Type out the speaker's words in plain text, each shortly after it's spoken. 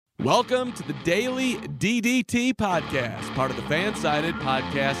Welcome to the Daily DDT Podcast, part of the Fansided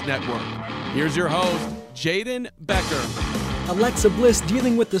Podcast Network. Here's your host, Jaden Becker. Alexa Bliss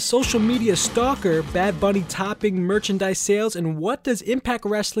dealing with the social media stalker, Bad Bunny topping merchandise sales, and what does Impact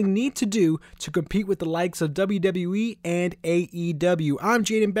Wrestling need to do to compete with the likes of WWE and AEW? I'm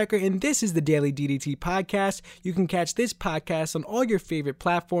Jaden Becker, and this is the Daily DDT Podcast. You can catch this podcast on all your favorite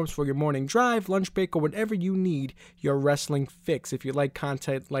platforms for your morning drive, lunch break, or whenever you need your wrestling fix. If you like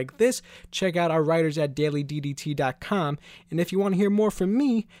content like this, check out our writers at dailyddt.com. And if you want to hear more from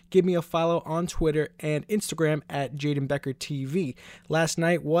me, give me a follow on Twitter and Instagram at Jaden Becker TV. Last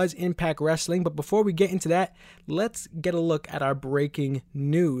night was Impact Wrestling, but before we get into that, let's get a look at our breaking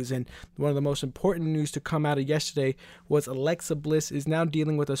news. And one of the most important news to come out of yesterday was Alexa Bliss is now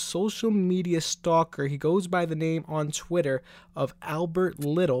dealing with a social media stalker. He goes by the name on Twitter of Albert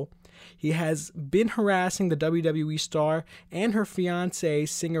Little. He has been harassing the WWE star and her fiance,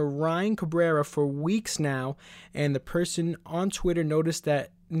 singer Ryan Cabrera, for weeks now, and the person on Twitter noted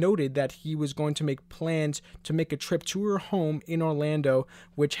that he was going to make plans to make a trip to her home in Orlando,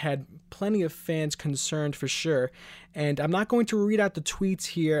 which had plenty of fans concerned for sure. And I'm not going to read out the tweets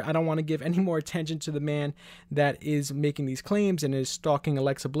here. I don't want to give any more attention to the man that is making these claims and is stalking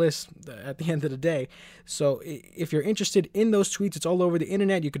Alexa Bliss at the end of the day. So if you're interested in those tweets, it's all over the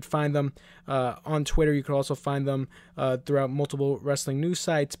internet. You could find them on Twitter. You could also find them throughout multiple wrestling news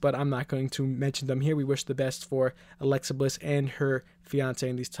sites, but I'm not going to mention them here. We wish the best for Alexa Bliss and her fiance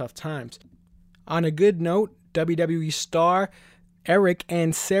in these tough times. On a good note, WWE star Eric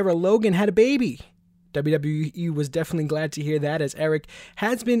and Sarah Logan had a baby. WWE was definitely glad to hear that, as Eric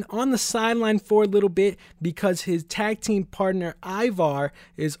has been on the sideline for a little bit because his tag team partner Ivar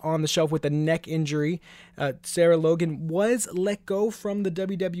is on the shelf with a neck injury. Sarah Logan was let go from the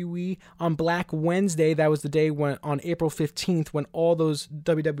WWE on Black Wednesday. That was the day when, on April 15th, when all those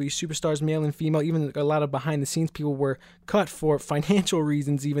WWE superstars, male and female, even a lot of behind-the-scenes people, were cut for financial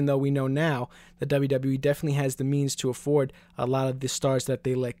reasons, even though we know now that WWE definitely has the means to afford a lot of the stars that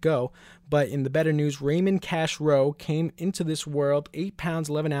they let go. But in the better news, Raymond Cash Rowe came into this world 8 pounds,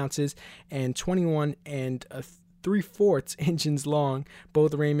 11 ounces, and 21 3/4 inches long.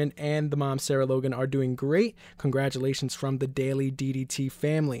 Both Raymond and the mom, Sarah Logan, are doing great. Congratulations from the Daily DDT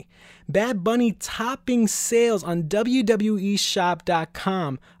family. Bad Bunny topping sales on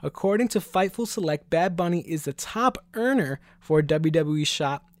WWEshop.com. According to Fightful Select, Bad Bunny is the top earner for WWE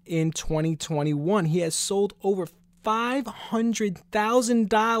Shop in 2021. He has sold over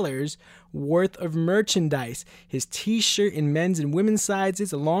 $500,000 worth of merchandise. His t-shirt in men's and women's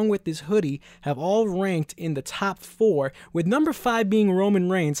sizes, along with his hoodie, have all ranked in the top 4, with number 5 being Roman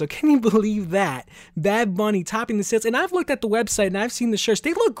Reigns. So can you believe that? Bad Bunny topping the sales. And I've looked at the website and I've seen the shirts.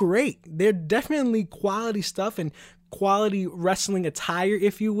 They look great. They're definitely quality stuff and quality wrestling attire,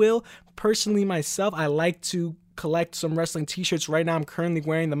 if you will. Personally, myself, I like to collect some wrestling t-shirts. Right now I'm currently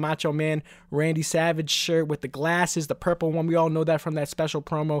wearing the Macho Man Randy Savage shirt with the glasses, the purple one. We all know that from that special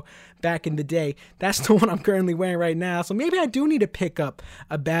promo back in the day. That's the one I'm currently wearing right now. So maybe I do need to pick up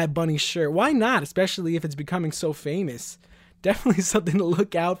a Bad Bunny shirt. Why not? Especially if it's becoming so famous. Definitely something to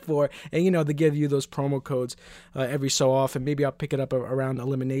look out for. And, they give you those promo codes every so often. Maybe I'll pick it up around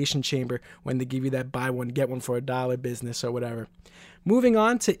Elimination Chamber when they give you that buy one, get one for $1 business or whatever. Moving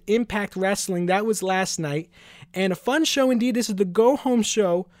on to Impact Wrestling. That was last night. And a fun show indeed. This is the go-home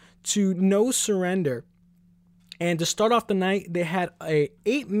show to No Surrender. And to start off the night, they had a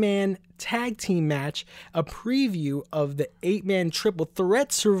 8-man tag team match, a preview of the 8-man triple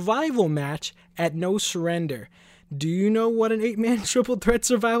threat survival match at No Surrender. Do you know what an 8-man triple threat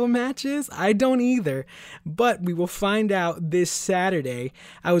survival match is? I don't either, but we will find out this Saturday.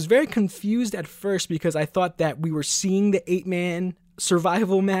 I was very confused at first because I thought that we were seeing the 8-man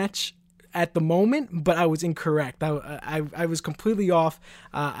survival match at the moment, but I was incorrect. I was completely off.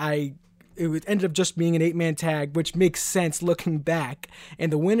 It ended up just being an 8-man tag, which makes sense looking back.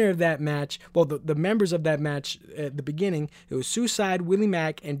 And the winner of that match, well, the members of that match at the beginning, it was Suicide, Willie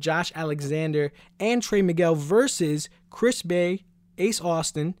Mack, and Josh Alexander, and Trey Miguel versus Chris Bay, Ace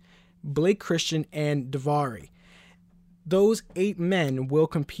Austin, Blake Christian, and Daivari. Those 8 men will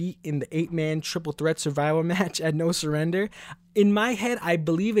compete in the 8-man triple threat survival match at No Surrender. In my head, I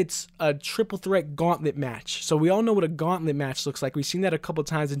believe it's a triple threat gauntlet match. So we all know what a gauntlet match looks like. We've seen that a couple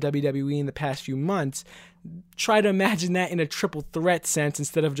times in WWE in the past few months. Try to imagine that in a triple threat sense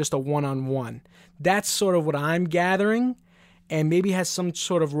instead of just a one-on-one. That's sort of what I'm gathering. And maybe has some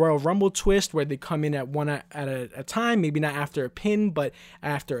sort of Royal Rumble twist where they come in at one at a time, maybe not after a pin, but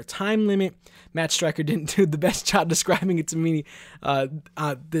after a time limit. Matt Striker didn't do the best job describing it to me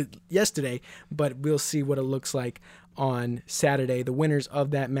yesterday, but we'll see what it looks like on Saturday. The winners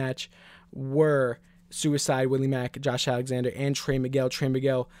of that match were Suicide, Willie Mack, Josh Alexander, and Trey Miguel. Trey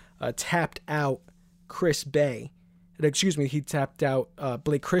Miguel tapped out Chris Bay. He tapped out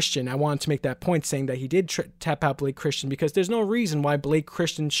Blake Christian. I wanted to make that point, saying that he did tap out Blake Christian, because there's no reason why Blake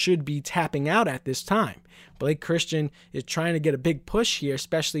Christian should be tapping out at this time. Blake Christian is trying to get a big push here,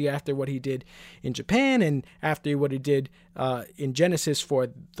 especially after what he did in Japan and after what he did in Genesis for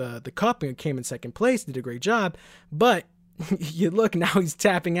the Cup, and came in second place, did a great job. But you look, now he's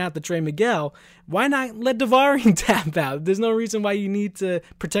tapping out the Trey Miguel. Why not let Daivari tap out? There's no reason why you need to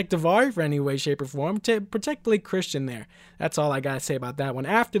protect Daivari for any way, shape, or form. To protect Blake Christian there. That's all I got to say about that one.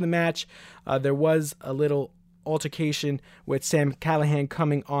 After the match, there was a little altercation with Sam Callahan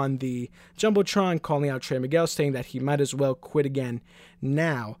coming on the Jumbotron, calling out Trey Miguel, saying that he might as well quit again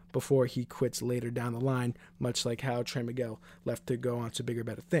now before he quits later down the line, much like how Trey Miguel left to go on to bigger,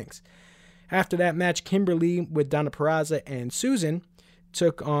 better things. After that match, Kimber Lee with Donna Peraza and Susan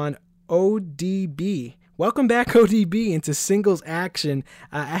took on ODB. Welcome back, ODB, into singles action.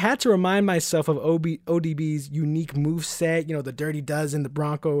 I had to remind myself of ODB's unique moveset, the Dirty Dozen, the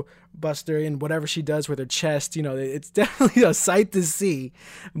Bronco Buster, and whatever she does with her chest. It's definitely a sight to see.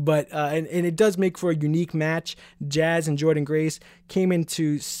 But and it does make for a unique match. Jazz and Jordynne Grace came in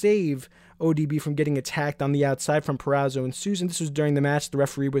to save ODB from getting attacked on the outside from Peraza and Susan. This was during the match. The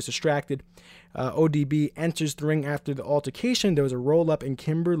referee was distracted. ODB enters the ring after the altercation. There was a roll-up, and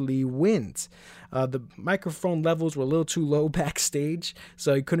Kimber Lee wins. The microphone levels were a little too low backstage,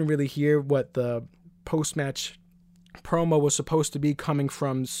 so you couldn't really hear what the post-match promo was supposed to be coming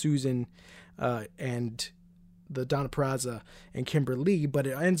from Susan and the Donna Peraza and Kimber Lee, but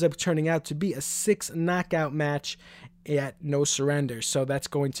it ends up turning out to be a 6 knockout match at No Surrender. So that's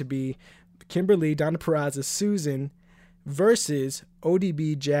going to be Kimber Lee, Donna Peraza, Susan versus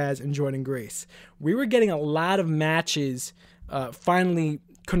ODB, Jazz, and Jordynne Grace. We were getting a lot of matches finally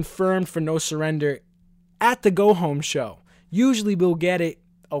confirmed for No Surrender at the Go Home show. Usually we'll get it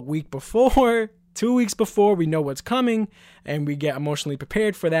a week before, 2 weeks before, we know what's coming, and we get emotionally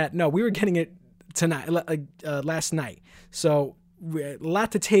prepared for that. No, we were getting it tonight, last night. So a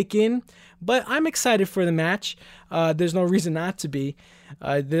lot to take in, but I'm excited for the match. There's no reason not to be.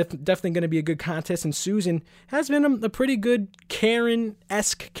 Definitely going to be a good contest, and Susan has been a pretty good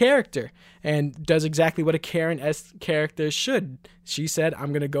Karen-esque character and does exactly what a Karen-esque character should. She said, I'm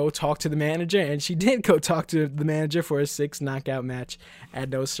going to go talk to the manager, and she did go talk to the manager for a 6 knockout match at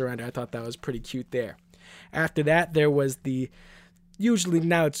No Surrender. I thought that was pretty cute there. After that, there was usually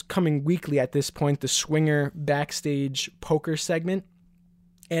now it's coming weekly at this point, the Swinger backstage poker segment.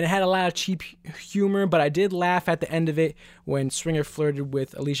 And it had a lot of cheap humor, but I did laugh at the end of it when Swinger flirted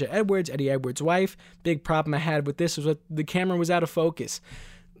with Alicia Edwards, Eddie Edwards' wife. Big problem I had with this was that the camera was out of focus.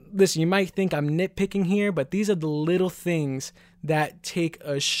 Listen, you might think I'm nitpicking here, but these are the little things that take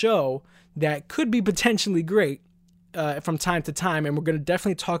a show that could be potentially great from time to time, and we're going to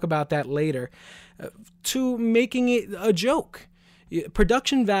definitely talk about that later, to making it a joke.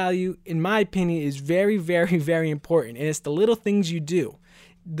 Production value, in my opinion, is very, very, very important, and it's the little things you do.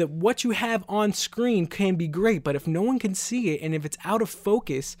 What you have on screen can be great, but if no one can see it and if it's out of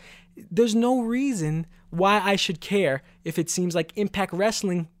focus, there's no reason why I should care if it seems like Impact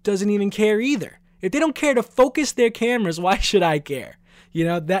Wrestling doesn't even care either. If they don't care to focus their cameras, why should I care?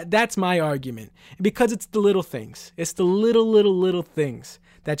 That's my argument. Because it's the little things. It's the little things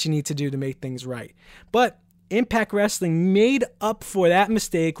that you need to do to make things right. But Impact Wrestling made up for that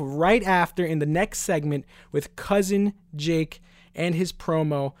mistake right after in the next segment with Cousin Jake and his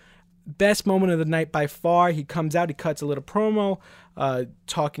promo. Best moment of the night by far. He comes out, he cuts a little promo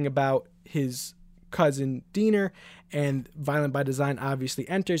talking about his cousin Diener, and Violent by Design obviously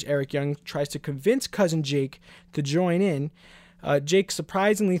enters. Eric Young tries to convince Cousin Jake to join in. Jake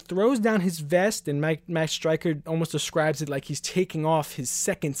surprisingly throws down his vest, and Max Striker almost describes it like he's taking off his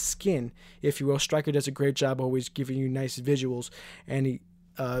second skin, if you will. Striker does a great job always giving you nice visuals, and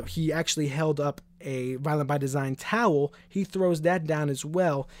he actually held up a Violent by Design towel. He throws that down as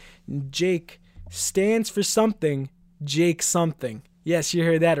well. Jake stands for something. Jake something. Yes, you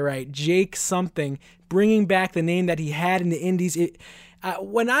heard that right. Jake something. Bringing back the name that he had in the Indies.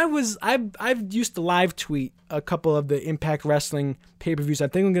 I've used to live tweet a couple of the Impact Wrestling pay-per-views. I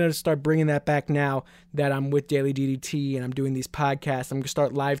think I'm going to start bringing that back now that I'm with Daily DDT and I'm doing these podcasts. I'm going to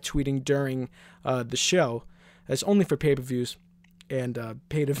start live tweeting during the show. That's only for pay-per-views and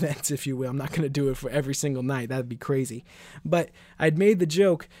paid events, if you will. I'm not going to do it for every single night. That'd be crazy. But I'd made the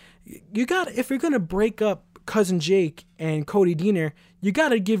joke, if you're going to break up Cousin Jake and Cody Deaner, you got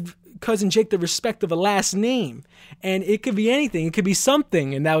to give Cousin Jake the respect of a last name. And it could be anything. It could be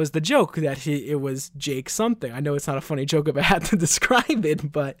something. And that was the joke, that it was Jake something. I know it's not a funny joke if I had to describe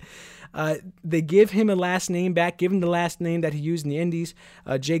it, but they give him a last name back, give him the last name that he used in the Indies,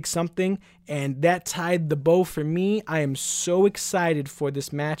 Jake something, and that tied the bow for me. I am so excited for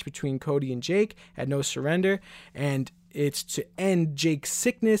this match between Cody and Jake at No Surrender, and it's to end Jake's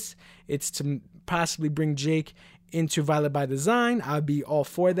sickness. It's to possibly bring Jake into Violent by Design. I'd be all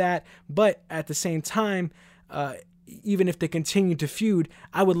for that, but at the same time, even if they continue to feud,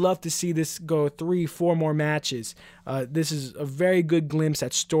 I would love to see this go 3-4 more matches. This is a very good glimpse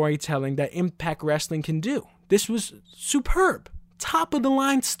at storytelling that Impact Wrestling can do. This was superb. Top of the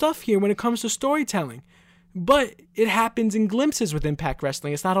line stuff here when it comes to storytelling. But it happens in glimpses with Impact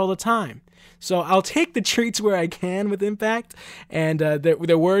Wrestling. It's not all the time. So I'll take the treats where I can with Impact. And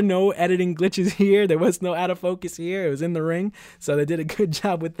there were no editing glitches here. There was no out of focus here. It was in the ring. So they did a good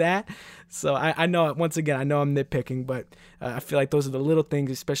job with that. So I know, once again, I know I'm nitpicking, but I feel like those are the little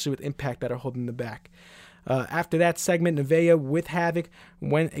things, especially with Impact, that are holding them back. After that segment, Nevaeh with Havoc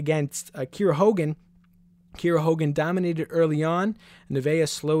went against Kiera Hogan. Kiera Hogan dominated early on. Nevaeh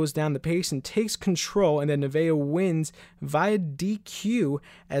slows down the pace and takes control, and then Nevaeh wins via DQ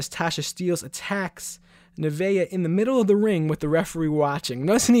as Tasha Steelz attacks Nevaeh in the middle of the ring with the referee watching.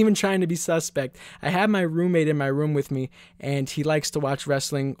 Wasn't even trying to be suspect. I had my roommate in my room with me, and he likes to watch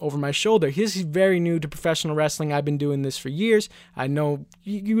wrestling over my shoulder. He's very new to professional wrestling. I've been doing this for years. I know,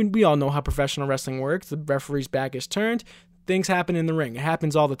 we all know how professional wrestling works. The referee's back is turned. Things happen in the ring. It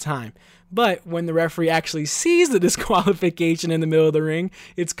happens all the time. But when the referee actually sees the disqualification in the middle of the ring,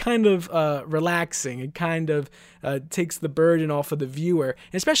 it's kind of relaxing. It kind of takes the burden off of the viewer,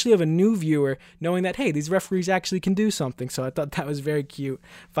 especially of a new viewer, knowing that, hey, these referees actually can do something. So I thought that was very cute.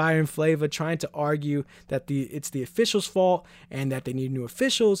 Fire and Flava trying to argue that it's the officials' fault and that they need new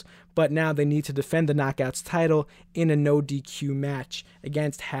officials, but now they need to defend the Knockouts title in a no DQ match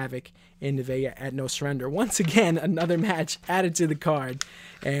against Havoc and Nevaeh at No Surrender. Once again, another match added to the card,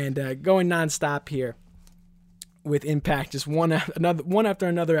 and going nonstop here with Impact, just one after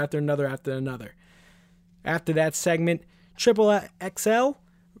another. After that segment, Triple XL,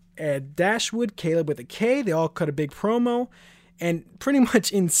 Dashwood, Caleb with a K, they all cut a big promo, and pretty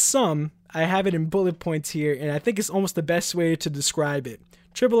much in sum, I have it in bullet points here, and I think it's almost the best way to describe it.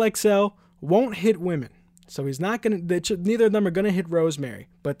 Triple XL won't hit women. So he's not going to, neither of them are going to hit Rosemary.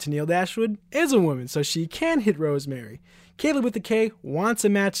 But Tenille Dashwood is a woman, so she can hit Rosemary. Caleb with the K wants a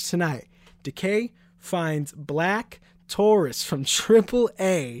match tonight. Decay finds Black Taurus from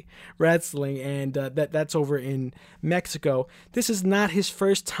AAA Wrestling, and that's over in Mexico. This is not his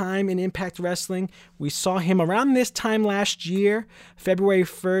first time in Impact Wrestling. We saw him around this time last year, February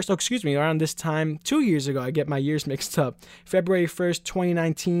 1st. Around this time 2 years ago. I get my years mixed up. February 1st,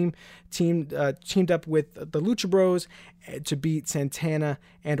 2019, teamed up with the Lucha Bros to beat Santana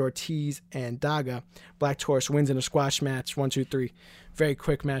and Ortiz and Daga. Black Taurus wins in a squash match, 1, 2, 3. Very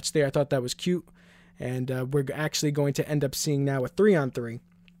quick match there. I thought that was cute. And we're actually going to end up seeing now a 3-on-3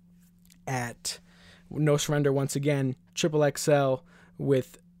 at No Surrender once again. Triple XL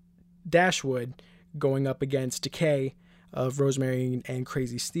with Dashwood going up against Decay of Rosemary and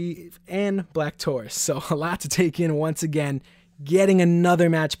Crazy Steve and Black Taurus. So a lot to take in once again. Getting another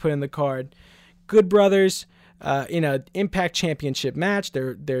match put in the card. Good Brothers in an Impact Championship match.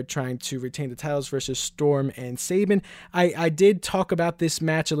 They're trying to retain the titles versus Storm and Sabin. I did talk about this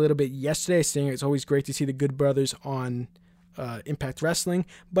match a little bit yesterday, saying it's always great to see the Good Brothers on Impact Wrestling,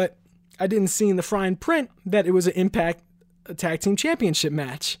 but I didn't see in the fine print that it was an Impact Tag Team Championship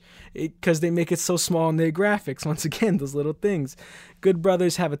match, because they make it so small in their graphics. Once again, those little things. Good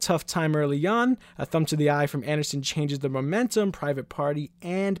Brothers have a tough time early on. A thumb to the eye from Anderson changes the momentum. Private Party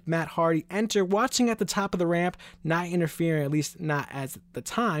and Matt Hardy enter, watching at the top of the ramp, not interfering, at least not at the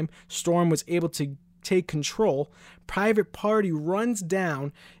time. Storm was able to take control. Private Party runs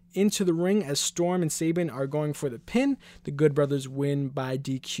down into the ring as Storm and Sabin are going for the pin. The Good Brothers win by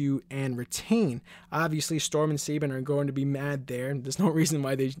DQ and retain. Obviously, Storm and Sabin are going to be mad there. There's no reason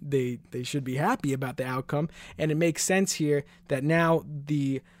why they should be happy about the outcome. And it makes sense here that now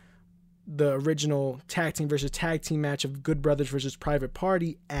the original tag team versus tag team match of Good Brothers versus Private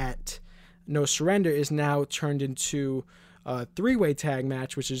Party at No Surrender is now turned into a 3-way tag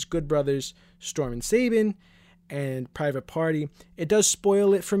match, which is Good Brothers, Storm and Sabin, and Private Party. It does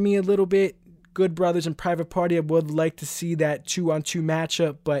spoil it for me a little bit. Good Brothers and Private Party, I would like to see that 2-on-2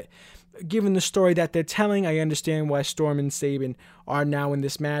 matchup, but given the story that they're telling, I understand why Storm and Sabin are now in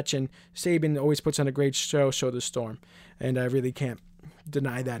this match, and Sabin always puts on a great show the Storm, and I really can't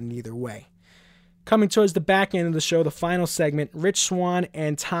deny that in either way. Coming towards the back end of the show, the final segment, Rich Swann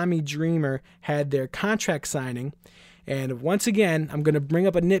and Tommy Dreamer had their contract signing. And once again, I'm going to bring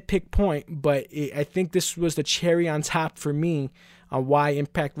up a nitpick point, but I think this was the cherry on top for me on why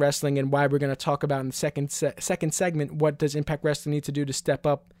Impact Wrestling, and why we're going to talk about in the second segment, what does Impact Wrestling need to do to step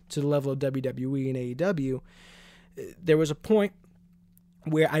up to the level of WWE and AEW. There was a point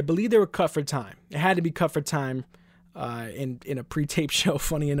where I believe they were cut for time. It had to be cut for time in a pre-tape show,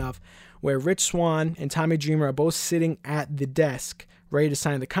 funny enough, where Rich Swann and Tommy Dreamer are both sitting at the desk, ready to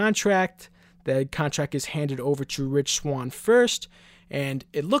sign the contract. The contract is handed over to Rich Swann first, and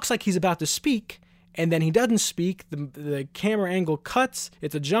it looks like he's about to speak, and then he doesn't speak. The camera angle cuts.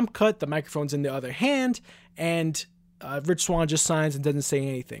 It's a jump cut. The microphone's in the other hand, and Rich Swann just signs and doesn't say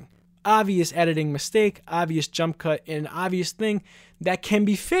anything. Obvious editing mistake, obvious jump cut, and an obvious thing that can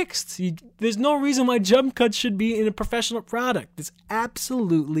be fixed. There's no reason why jump cuts should be in a professional product. There's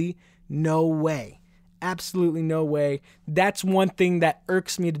absolutely no way. Absolutely no way. That's one thing that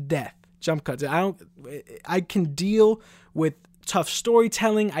irks me to death. Jump cuts. I can deal with tough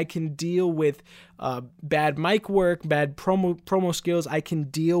storytelling. I can deal with bad mic work, bad promo skills. I can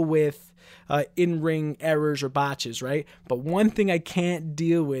deal with in-ring errors or botches, right? But one thing I can't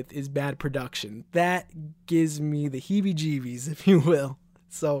deal with is bad production. That gives me the heebie-jeebies, if you will.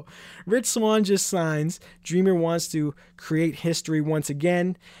 So Rich Swann just signs. Dreamer wants to create history once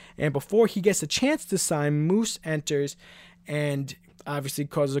again. And before he gets a chance to sign, Moose enters and obviously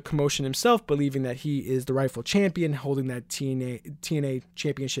causes a commotion himself, believing that he is the rightful champion, holding that TNA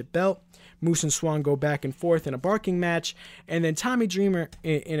championship belt. Moose and Swann go back and forth in a barking match. And then Tommy Dreamer,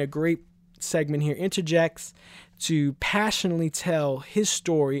 in a great segment here, interjects to passionately tell his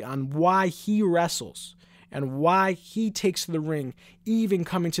story on why he wrestles and why he takes to the ring, even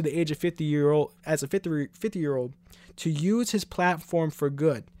coming to the age of 50-year-old as a 50-year-old, to use his platform for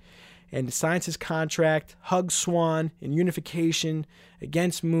good. And signs his contract, hugs Swann in unification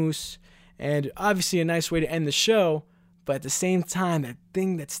against Moose, and obviously a nice way to end the show. But at the same time, that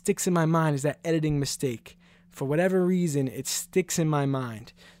thing that sticks in my mind is that editing mistake. For whatever reason, it sticks in my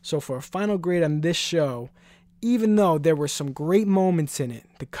mind. So for a final grade on this show, even though there were some great moments in it,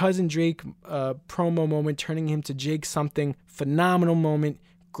 the Cousin Drake promo moment, turning him to Jake something, phenomenal moment,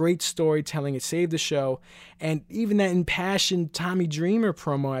 great storytelling, it saved the show, and even that impassioned Tommy Dreamer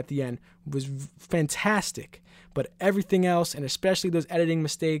promo at the end was fantastic. But everything else, and especially those editing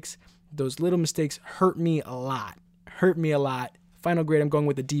mistakes, those little mistakes, hurt me a lot. Final grade, I'm going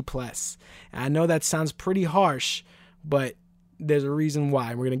with a D+. And I know that sounds pretty harsh, but there's a reason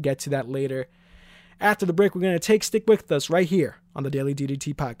why. We're going to get to that later. After the break, we're going to stick with us right here on the Daily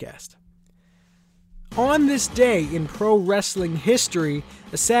DDT Podcast. On this day in pro wrestling history,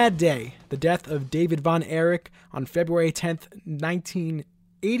 a sad day, the death of David Von Erich on February 10th,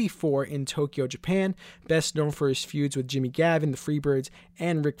 1984 in Tokyo, Japan, best known for his feuds with Jimmy Gavin, the Freebirds,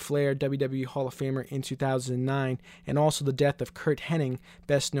 and Ric Flair, WWE Hall of Famer in 2009, and also the death of Curt Hennig,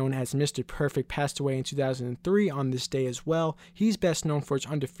 best known as Mr. Perfect, passed away in 2003 on this day as well. He's best known for his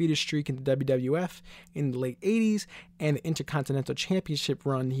undefeated streak in the WWF in the late 80s and the Intercontinental Championship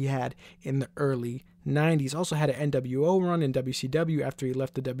run he had in the early 90s. Also had an NWO run in WCW after he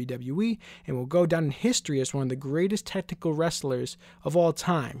left the WWE, and will go down in history as one of the greatest technical wrestlers of all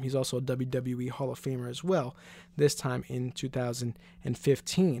time. He's also a WWE Hall of Famer as well, this time in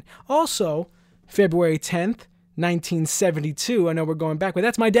 2015. Also, February 10th, 1972, I know we're going back, but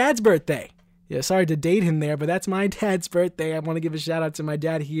that's my dad's birthday. Yeah, sorry to date him there, but that's my dad's birthday. I want to give a shout out to my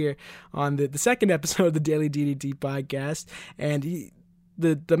dad here on the second episode of the Daily DDT Podcast, and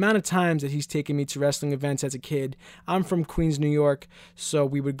the amount of times that he's taken me to wrestling events as a kid. I'm from Queens, New York, so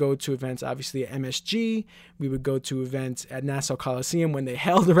we would go to events, obviously, at MSG. We would go to events at Nassau Coliseum when they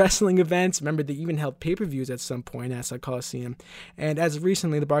held wrestling events. Remember, they even held pay-per-views at some point at Nassau Coliseum. And as of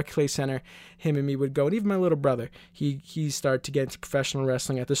recently, the Barclays Center, him and me would go. And even my little brother, he started to get into professional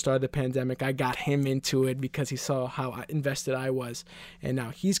wrestling at the start of the pandemic. I got him into it because he saw how invested I was. And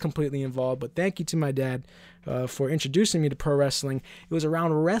now he's completely involved. But thank you to my dad for introducing me to pro wrestling. It was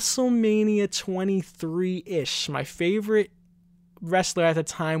around WrestleMania 23-ish. My favorite wrestler at the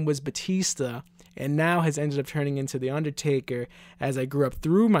time was Batista, and now has ended up turning into The Undertaker as I grew up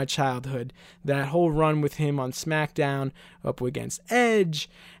through my childhood. That whole run with him on SmackDown, up against Edge,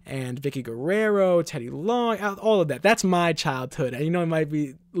 and Vicky Guerrero, Teddy Long, all of that. That's my childhood. And I might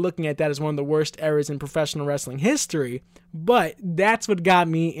be looking at that as one of the worst eras in professional wrestling history, but that's what got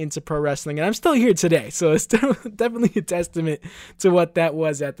me into pro wrestling, and I'm still here today. So it's definitely a testament to what that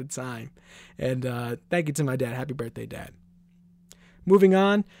was at the time. And thank you to my dad. Happy birthday, Dad. Moving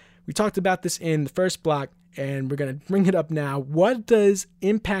on. We talked about this in the first block. and we're going to bring it up now. What does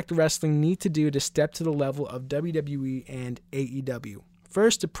Impact Wrestling need to do to step to the level of WWE and AEW?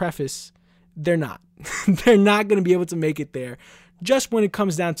 First, to preface, they're not. They're not going to be able to make it there just when it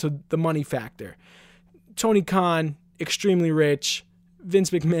comes down to the money factor. Tony Khan, extremely rich.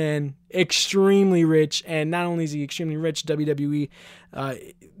 Vince McMahon, extremely rich. And not only is he extremely rich, WWE,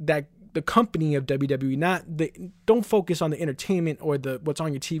 that the company of WWE, don't focus on the entertainment or what's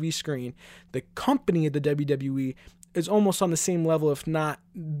on your TV screen. The company of the WWE is almost on the same level, if not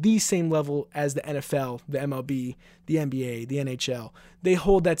the same level as the NFL, the MLB, the NBA, the NHL. They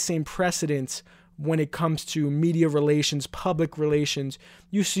hold that same precedence when it comes to media relations, public relations.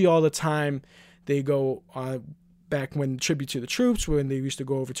 You see all the time they go back when Tribute to the Troops, when they used to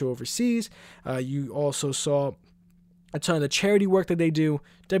go over to overseas. You also saw a ton of the charity work that they do.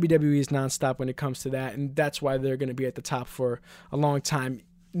 WWE is nonstop when it comes to that, and that's why they're going to be at the top for a long time,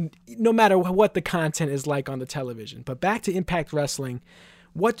 no matter what the content is like on the television. But back to Impact Wrestling,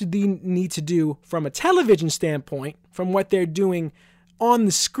 what do they need to do from a television standpoint, from what they're doing on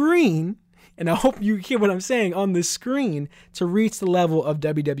the screen, and I hope you hear what I'm saying, on the screen, to reach the level of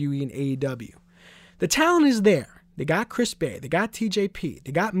WWE and AEW? The talent is there. They got Chris Bay, they got TJP,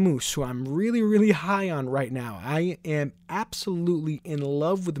 they got Moose, who I'm really, really high on right now. I am absolutely in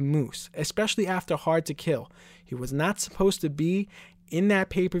love with Moose, especially after Hard to Kill. He was not supposed to be in that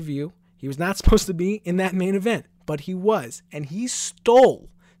pay-per-view. He was not supposed to be in that main event, but he was, and he stole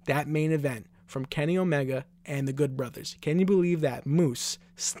that main event from Kenny Omega and the Good Brothers. Can you believe that? Moose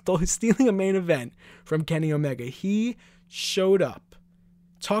stealing a main event from Kenny Omega. He showed up.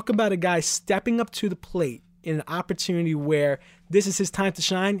 Talk about a guy stepping up to the plate in an opportunity where this is his time to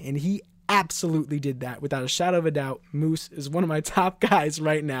shine, and he absolutely did that without a shadow of a doubt. Moose is one of my top guys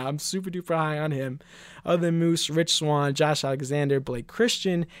right now. I'm super duper high on him. Other than Moose, Rich Swann, Josh Alexander, Blake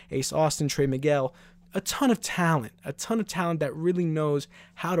Christian, Ace Austin, Trey Miguel, a ton of talent that really knows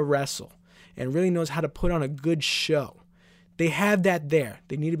how to wrestle and really knows how to put on a good show. They have that there.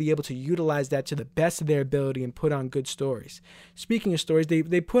 They need to be able to utilize that to the best of their ability and put on good stories. Speaking of stories,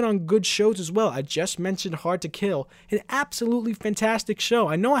 they put on good shows as well. I just mentioned Hard to Kill, an absolutely fantastic show.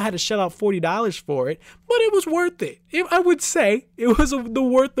 I know I had to shell out $40 for it, but it was worth it. I would say it was the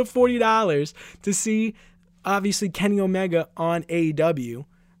worth the $40 to see, obviously, Kenny Omega on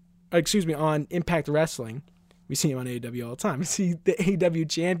on Impact Wrestling. We see him on AEW all the time. We see the AEW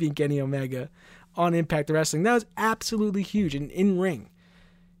champion Kenny Omega on Impact Wrestling. That was absolutely huge, and in-ring,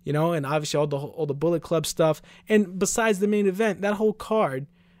 and obviously all the Bullet Club stuff. And besides the main event, that whole card,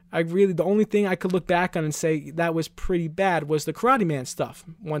 the only thing I could look back on and say that was pretty bad was the Karate Man stuff,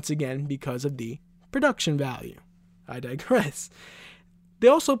 once again, because of the production value. I digress. They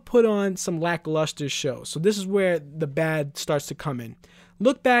also put on some lackluster shows, so this is where the bad starts to come in.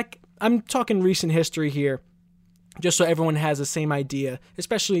 Look back, I'm talking recent history here, just so everyone has the same idea,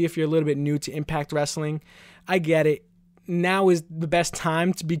 especially if you're a little bit new to Impact Wrestling. I get it. Now is the best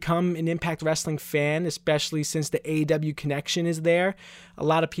time to become an Impact Wrestling fan, especially since the AEW connection is there. A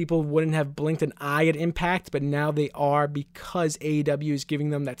lot of people wouldn't have blinked an eye at Impact, but now they are, because AEW is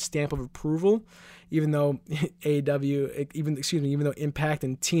giving them that stamp of approval. Even though even though Impact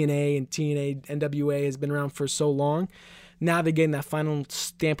and TNA NWA has been around for so long, now they're getting that final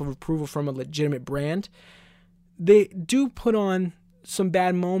stamp of approval from a legitimate brand. They do put on some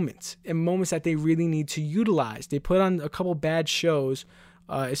bad moments, and moments that they really need to utilize. They put on a couple bad shows,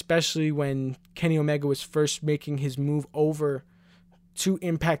 especially when Kenny Omega was first making his move over to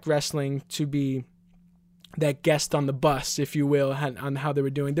Impact Wrestling to be that guest on the bus, if you will, on how they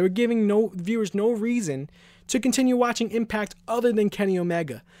were doing. They were giving viewers no reason to continue watching Impact other than Kenny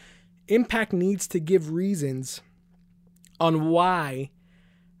Omega. Impact needs to give reasons on why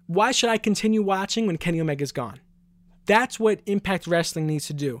should I continue watching when Kenny Omega's gone. That's what Impact Wrestling needs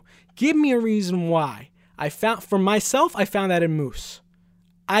to do. Give me a reason why. For myself, I found that in Moose.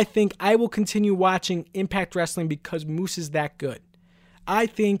 I think I will continue watching Impact Wrestling because Moose is that good. I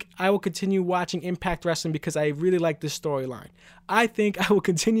think I will continue watching Impact Wrestling because I really like this storyline. I think I will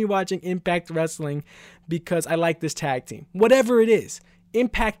continue watching Impact Wrestling because I like this tag team. Whatever it is,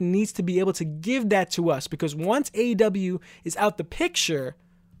 Impact needs to be able to give that to us, because once AEW is out the picture,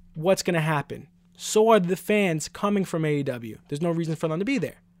 what's going to happen? So are the fans coming from AEW. There's no reason for them to be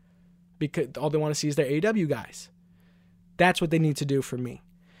there, because all they want to see is their AEW guys. That's what they need to do for me.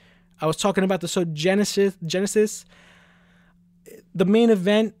 I was talking about the Genesis. The main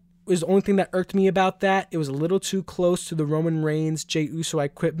event was the only thing that irked me about that. It was a little too close to the Roman Reigns Jey Uso I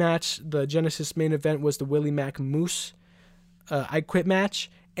Quit match. The Genesis main event was the Willie Mack Moose I Quit match,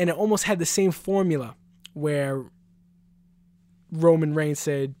 and it almost had the same formula where Roman Reigns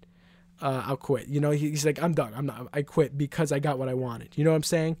said, I'll quit. You know, he's like, I'm done. I quit because I got what I wanted. You know what I'm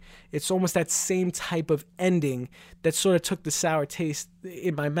saying? It's almost that same type of ending that sort of took the sour taste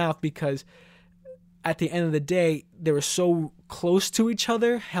in my mouth, because at the end of the day, they were so close to each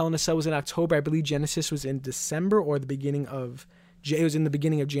other. Hell in a Cell was in October. I believe Genesis was in December or it was in the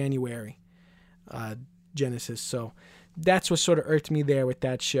beginning of January, Genesis. So that's what sort of irked me there with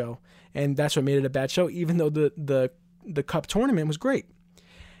that show. And that's what made it a bad show, even though the Cup tournament was great.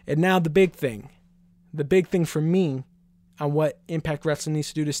 And now the big thing for me on what Impact Wrestling needs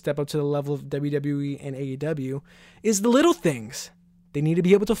to do to step up to the level of WWE and AEW is the little things. They need to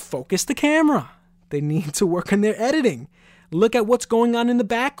be able to focus the camera. They need to work on their editing. Look at what's going on in the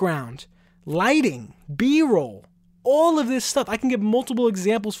background. Lighting, B-roll, all of this stuff. I can give multiple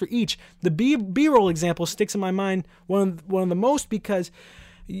examples for each. The B-roll example sticks in my mind one of the most, because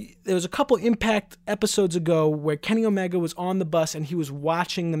there was a couple Impact episodes ago where Kenny Omega was on the bus and he was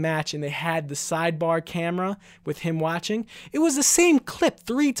watching the match, and they had the sidebar camera with him watching. It was the same clip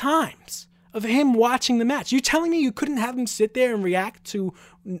 3 times of him watching the match. You're telling me you couldn't have him sit there and react to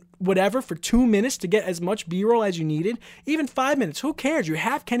whatever for 2 minutes to get as much B-roll as you needed? Even 5 minutes, who cares? You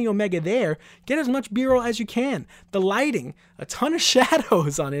have Kenny Omega there. Get as much B-roll as you can. The lighting, a ton of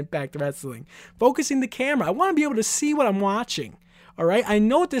shadows on Impact Wrestling. Focusing the camera. I want to be able to see what I'm watching. All right, I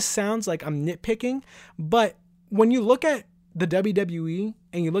know this sounds like I'm nitpicking, but when you look at the WWE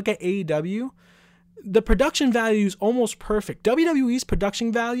and you look at AEW, the production value is almost perfect. WWE's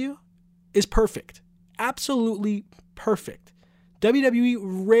production value is perfect. Absolutely perfect. WWE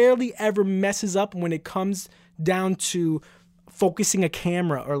rarely ever messes up when it comes down to focusing a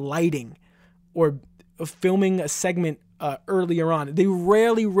camera or lighting or filming a segment earlier on. They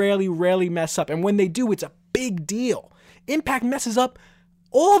rarely mess up. And when they do, it's a big deal. Impact messes up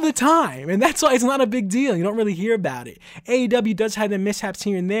all the time, and that's why it's not a big deal. You don't really hear about it. AEW does have the mishaps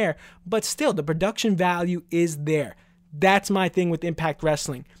here and there, but still, the production value is there. That's my thing with Impact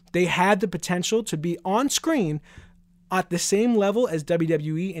Wrestling. They have the potential to be on screen at the same level as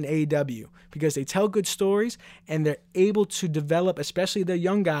WWE and AEW, because they tell good stories and they're able to develop, especially the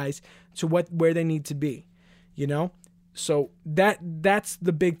young guys, to where they need to be, you know? So that's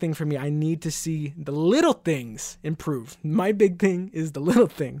the big thing for me. I need to see the little things improve. My big thing is the little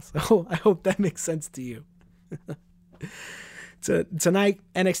things. So I hope that makes sense to you. Tonight,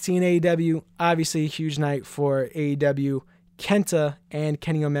 NXT and AEW, obviously a huge night for AEW. Kenta and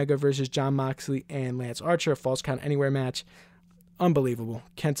Kenny Omega versus Jon Moxley and Lance Archer, a Falls Count Anywhere match. Unbelievable.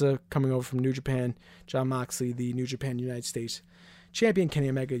 Kenta coming over from New Japan. Jon Moxley, the New Japan United States champion. Kenny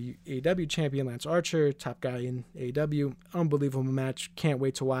Omega, AEW champion. Lance Archer, top guy in AEW. Unbelievable match. Can't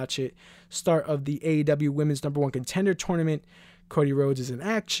wait to watch it. Start of the AEW Women's #1 Contender Tournament. Cody Rhodes is in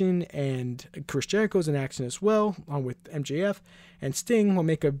action, and Chris Jericho is in action as well, along with MJF. And Sting will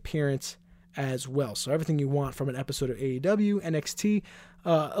make an appearance as well. So everything you want from an episode of AEW. NXT,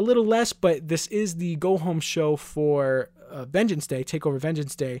 a little less, but this is the go-home show for Vengeance Day, TakeOver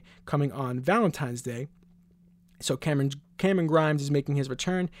Vengeance Day, coming on Valentine's Day. So Cameron Grimes is making his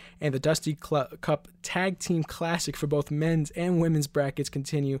return, and the Dusty Cup Tag Team Classic for both men's and women's brackets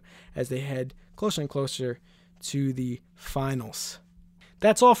continue as they head closer and closer to the finals.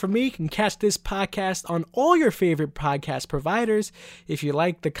 That's all for me. You can catch this podcast on all your favorite podcast providers. If you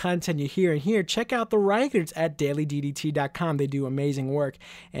like the content you hear in here, check out the writers at dailyddt.com. They do amazing work.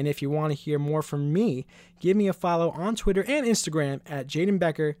 And if you want to hear more from me, give me a follow on Twitter and Instagram at Jaden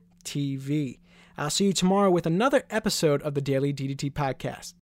Becker TV. I'll see you tomorrow with another episode of the Daily DDT Podcast.